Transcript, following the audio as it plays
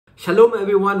Shalom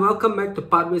everyone, welcome back to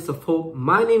Pathways of Hope.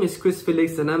 My name is Chris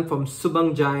Felix and I'm from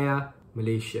Subang Jaya,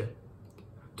 Malaysia.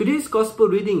 Today's Gospel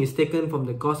reading is taken from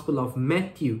the Gospel of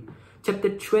Matthew, chapter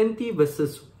 20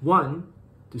 verses 1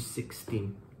 to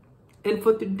 16. And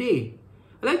for today,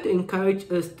 I'd like to encourage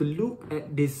us to look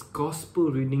at this Gospel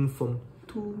reading from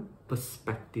two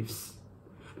perspectives.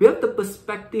 We have the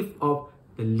perspective of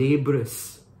the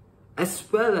laborers as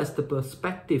well as the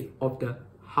perspective of the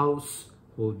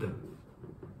householder.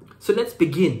 So let's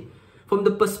begin from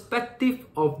the perspective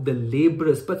of the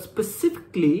laborers, but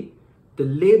specifically the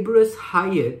laborers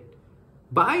hired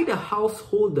by the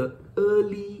householder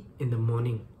early in the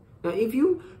morning. Now, if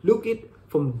you look at it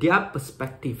from their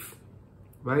perspective,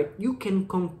 right, you can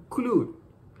conclude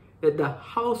that the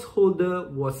householder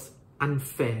was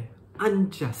unfair,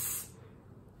 unjust.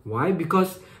 Why?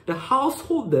 Because the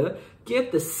householder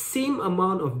gave the same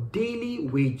amount of daily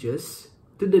wages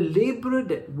to the laborer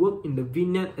that worked in the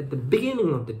vineyard at the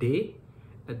beginning of the day,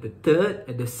 at the 3rd,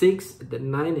 at the 6th, at the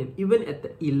 9th, and even at the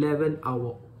 11th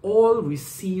hour, all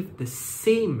received the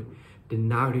same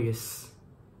denarius.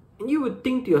 And you would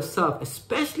think to yourself,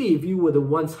 especially if you were the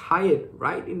ones hired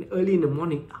right early in the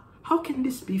morning, how can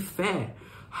this be fair?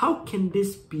 How can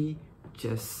this be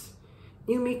just?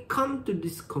 You may come to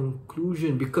this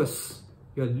conclusion because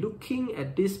you're looking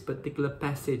at this particular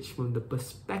passage from the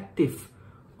perspective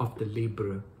of the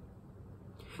laborer.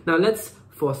 Now let's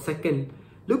for a second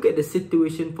look at the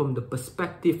situation from the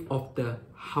perspective of the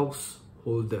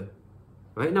householder.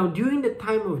 Right now, during the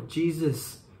time of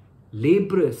Jesus,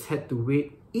 laborers had to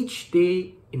wait each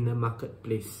day in the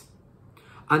marketplace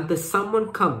until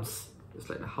someone comes. It's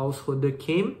like the householder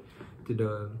came to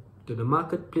the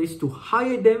marketplace to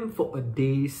hire them for a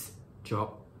day's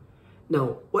job.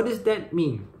 Now, what does that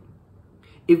mean?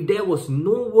 If there was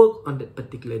no work on that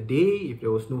particular day, if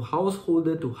there was no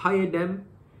householder to hire them,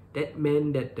 that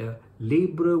meant that the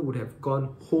laborer would have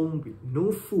gone home with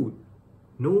no food,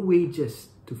 no wages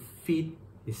to feed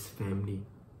his family.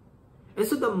 And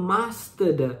so the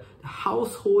master, the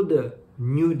householder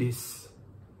knew this.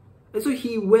 And so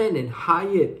he went and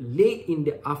hired late in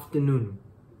the afternoon,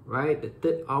 right? The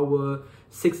 3rd hour,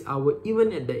 6th hour,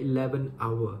 even at the 11th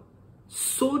hour,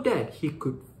 so that he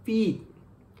could feed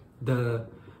the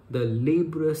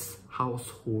laborer's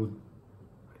household.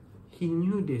 He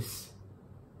knew this,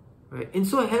 right? And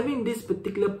so having this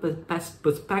particular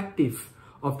perspective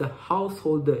of the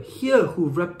householder here who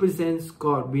represents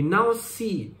God, we now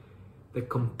see the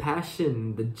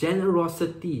compassion, the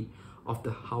generosity of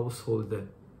the householder.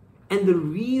 And the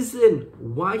reason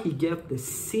why he gave the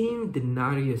same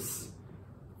denarius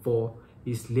for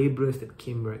his laborers that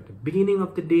came right at the beginning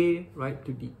of the day, right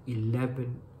to the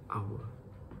 11th hour.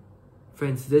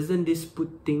 Friends, doesn't this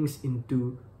put things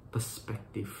into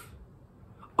perspective?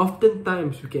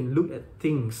 Oftentimes, we can look at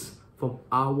things from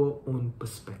our own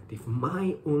perspective,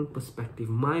 my own perspective,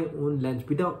 my own lens,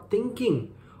 without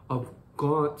thinking of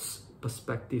God's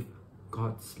perspective,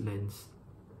 God's lens.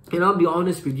 And I'll be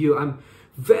honest with you, I'm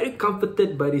very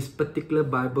comforted by this particular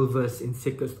Bible verse in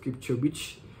sacred scripture,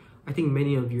 which I think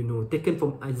many of you know, taken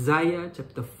from Isaiah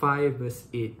chapter 5 verse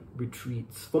 8, which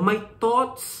reads, "For my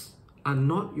thoughts are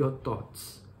not your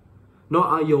thoughts, nor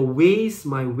are your ways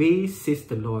my ways, says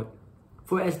the Lord.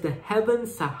 For as the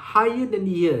heavens are higher than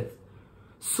the earth,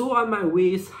 so are my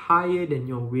ways higher than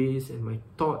your ways, and my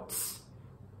thoughts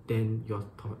than your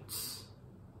thoughts."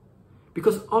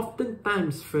 Because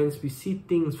oftentimes, friends, we see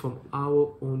things from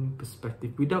our own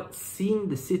perspective without seeing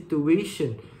the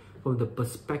situation from the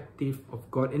perspective of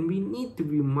God. And we need to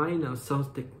remind ourselves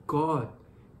that God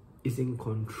is in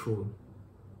control.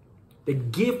 The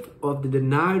gift of the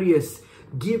denarius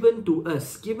given to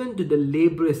us, given to the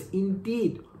laborers,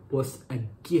 indeed was a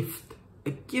gift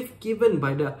given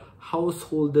by the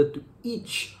householder to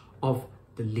each of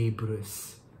the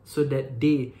laborers, so that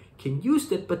they can use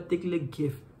that particular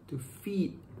gift to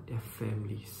feed their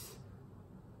families.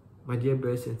 My dear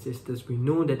brothers and sisters, we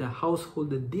know that the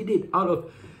householder did it out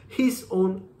of his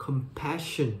own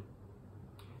compassion,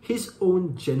 his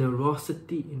own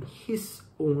generosity, and his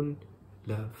own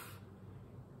love.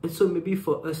 And so maybe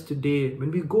for us today, when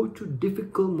we go through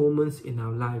difficult moments in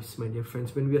our lives, my dear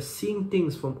friends, when we are seeing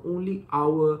things from only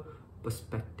our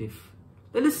perspective,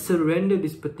 let us surrender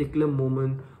this particular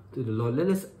moment to the Lord. Let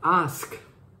us ask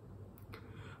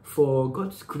for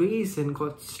God's grace and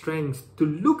God's strength to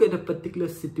look at a particular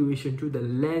situation through the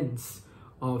lens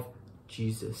of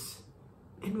Jesus.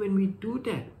 And when we do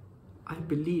that, I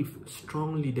believe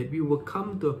strongly that we will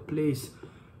come to a place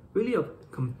really of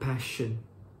compassion,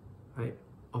 right?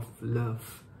 Of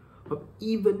love, of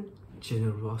even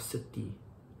generosity,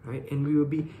 right? And we will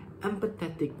be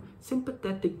empathetic,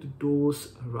 sympathetic to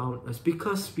those around us,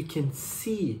 because we can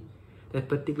see that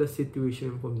particular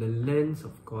situation from the lens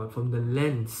of God, from the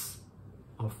lens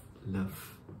of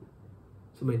love.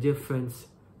 So my dear friends,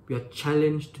 we are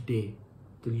challenged today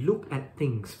to look at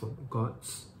things from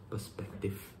God's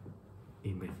perspective.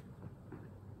 Amen.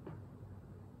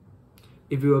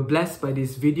 If you were blessed by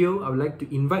this video, I would like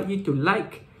to invite you to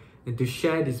like and to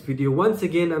share this video. Once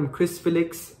again, I'm Chris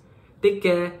Felix. Take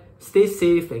care, stay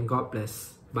safe, and God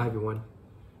bless. Bye everyone.